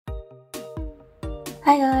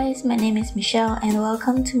Hi guys, my name is Michelle and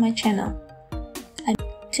welcome to my channel.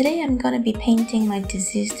 Today I'm gonna be painting my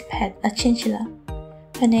deceased pet, a chinchilla.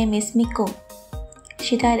 Her name is Miko.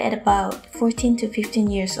 She died at about 14 to 15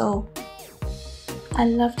 years old. I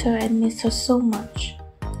loved her and missed her so much.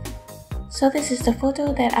 So this is the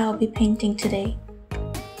photo that I'll be painting today.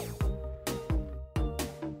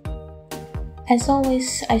 As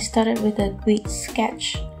always, I started with a quick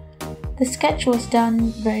sketch. The sketch was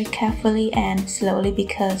done very carefully and slowly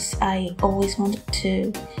because I always wanted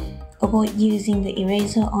to avoid using the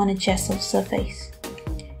eraser on a gesso surface.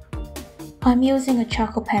 I'm using a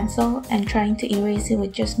charcoal pencil and trying to erase it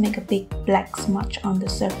would just make a big black smudge on the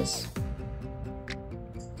surface.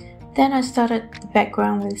 Then I started the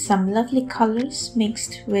background with some lovely colors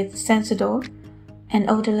mixed with Sensador and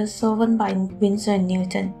odorless solvent by Winsor &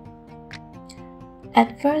 Newton.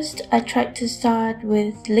 At first, I tried to start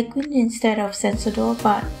with liquid instead of Sensador,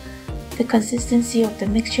 but the consistency of the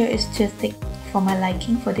mixture is too thick for my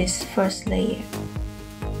liking for this first layer.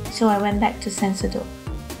 So I went back to Sensador.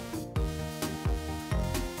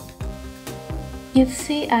 You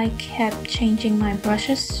see, I kept changing my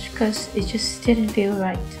brushes because it just didn't feel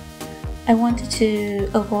right. I wanted to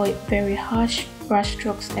avoid very harsh brush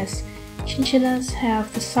strokes as chinchillas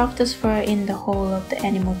have the softest fur in the whole of the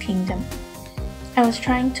animal kingdom. I was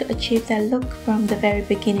trying to achieve that look from the very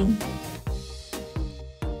beginning.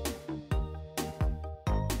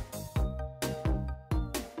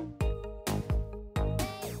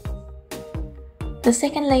 The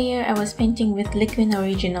second layer I was painting with Liquin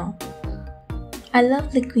Original. I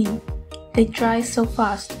love Liquin. They dry so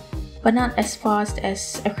fast, but not as fast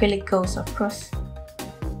as acrylic goes, of course.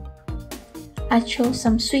 I chose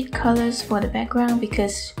some sweet colors for the background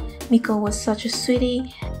because Miko was such a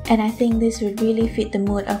sweetie, and I think this would really fit the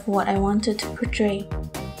mood of what I wanted to portray.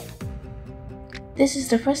 This is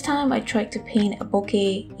the first time I tried to paint a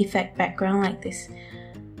bokeh effect background like this.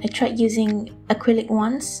 I tried using acrylic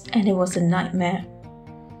once and it was a nightmare.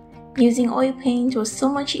 Using oil paint was so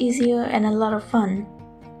much easier and a lot of fun.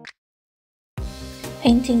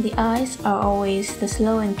 Painting the eyes are always the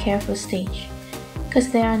slow and careful stage,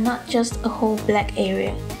 because they are not just a whole black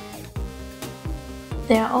area.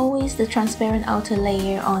 There are always the transparent outer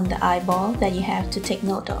layer on the eyeball that you have to take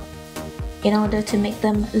note of, in order to make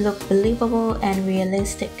them look believable and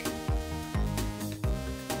realistic.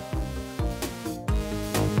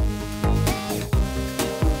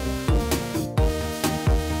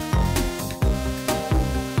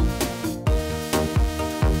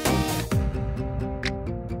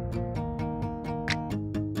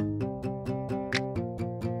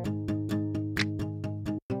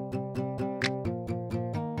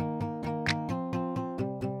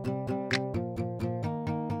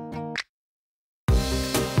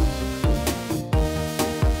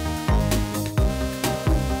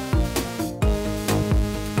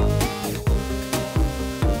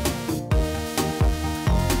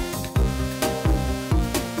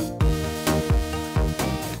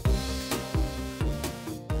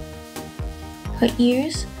 Her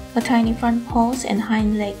ears, her tiny front paws and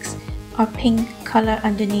hind legs are pink color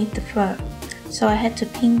underneath the fur, so I had to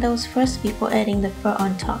paint those first before adding the fur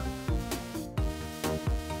on top.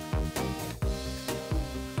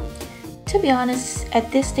 To be honest, at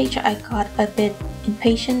this stage I got a bit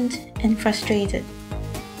impatient and frustrated,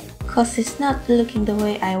 cause it's not looking the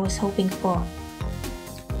way I was hoping for.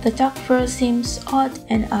 The dark fur seems odd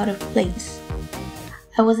and out of place.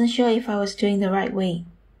 I wasn't sure if I was doing the right way.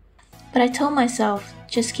 But I told myself,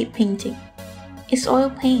 just keep painting. It's oil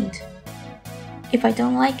paint. If I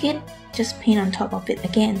don't like it, just paint on top of it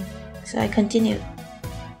again. So I continued.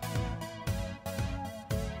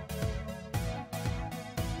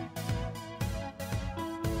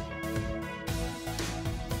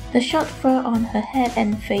 The short fur on her head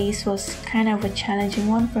and face was kind of a challenging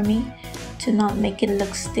one for me to not make it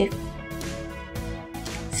look stiff.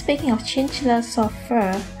 Speaking of chinchilla soft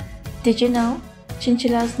fur, did you know?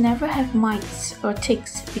 Chinchillas never have mites or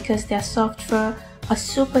ticks because their soft fur are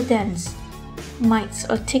super dense. Mites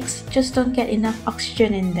or ticks just don't get enough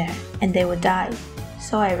oxygen in there and they will die.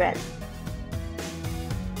 So I read.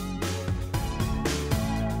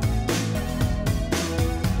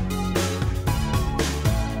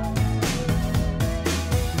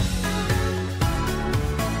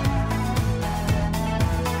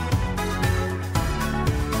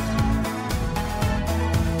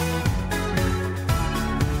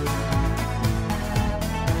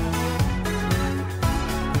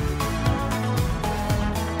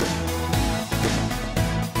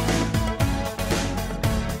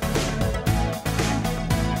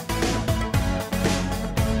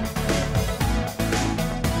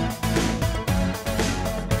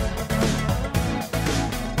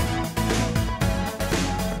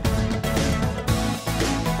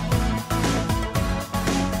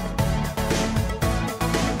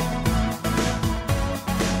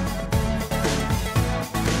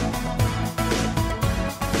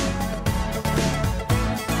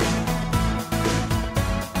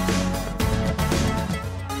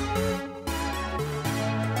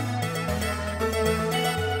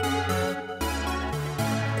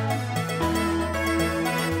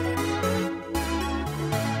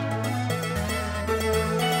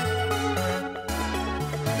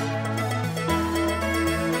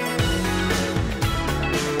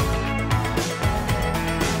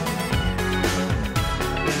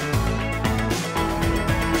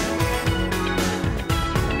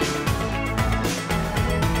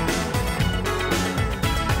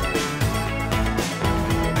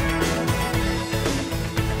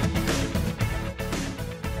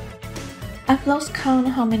 I've lost count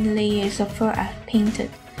how many layers of fur I've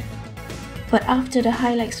painted, but after the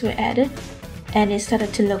highlights were added, and it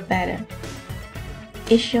started to look better.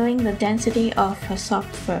 It's showing the density of her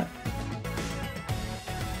soft fur.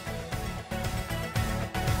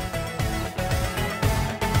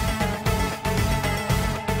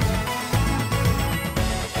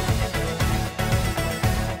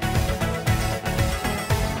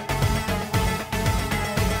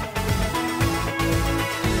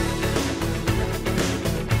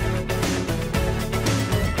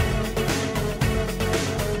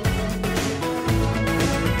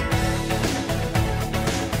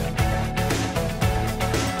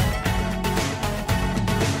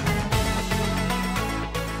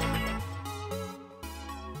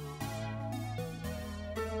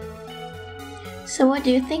 So what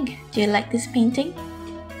do you think? Do you like this painting?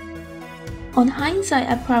 On hindsight,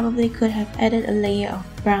 I probably could have added a layer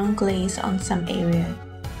of brown glaze on some area.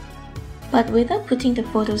 But without putting the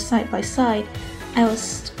photos side by side, I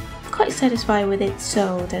was quite satisfied with it,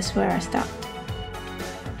 so that's where I stopped.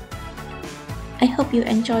 I hope you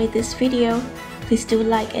enjoyed this video. Please do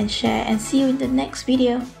like and share, and see you in the next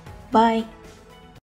video. Bye!